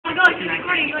No, she's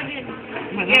recording. Go ahead.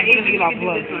 Yeah, you get off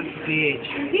blood, bitch.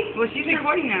 Well, she's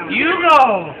recording now. You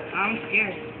go. I'm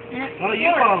scared. Oh,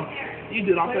 you go. You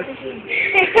do it off the.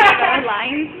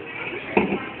 Lines.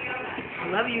 I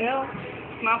love you.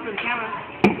 Smile for the camera.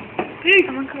 Hey,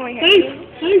 Someone come over here. hey.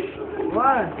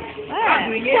 What? I'm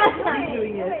doing it. I'm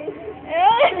doing it.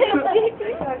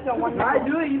 I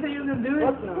do it. You said you was gonna do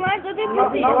it. Come on, go do Not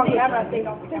on pussy. camera.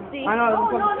 Pussy. I know.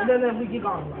 Then we keep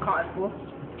on. Caught fool.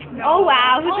 Oh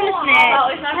wow, who's gonna snitch?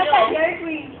 Oh, it's not real.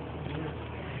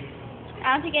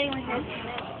 I don't think anyone has.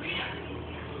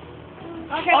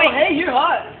 Okay, Oh, wait. hey, you're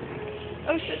hot.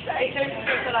 Oh shit, sorry.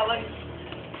 That I like.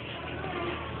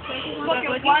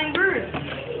 Fucking flying bird.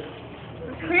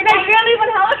 You're not really even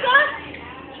helicopter?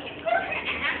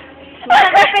 What's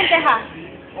the pendeja?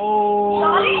 Oh.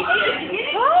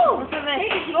 Oh! What's up, man?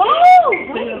 Oh!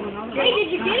 Hey,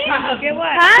 did you get it? Get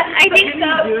what? Huh? I think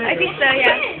so. I think so,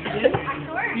 yeah.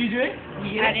 You do it?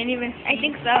 I didn't even. I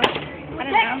think so. I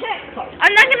don't know.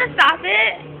 I'm not gonna stop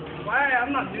it. Why?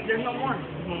 I'm not, dude. There's no more.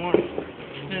 No more.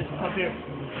 Just up here.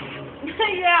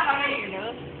 Yeah, how many you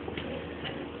know?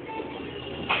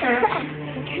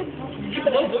 You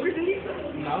get those boogers in these?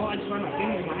 No, I just want my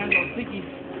fingers. My hands all sticky.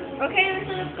 Okay,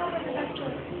 let's go.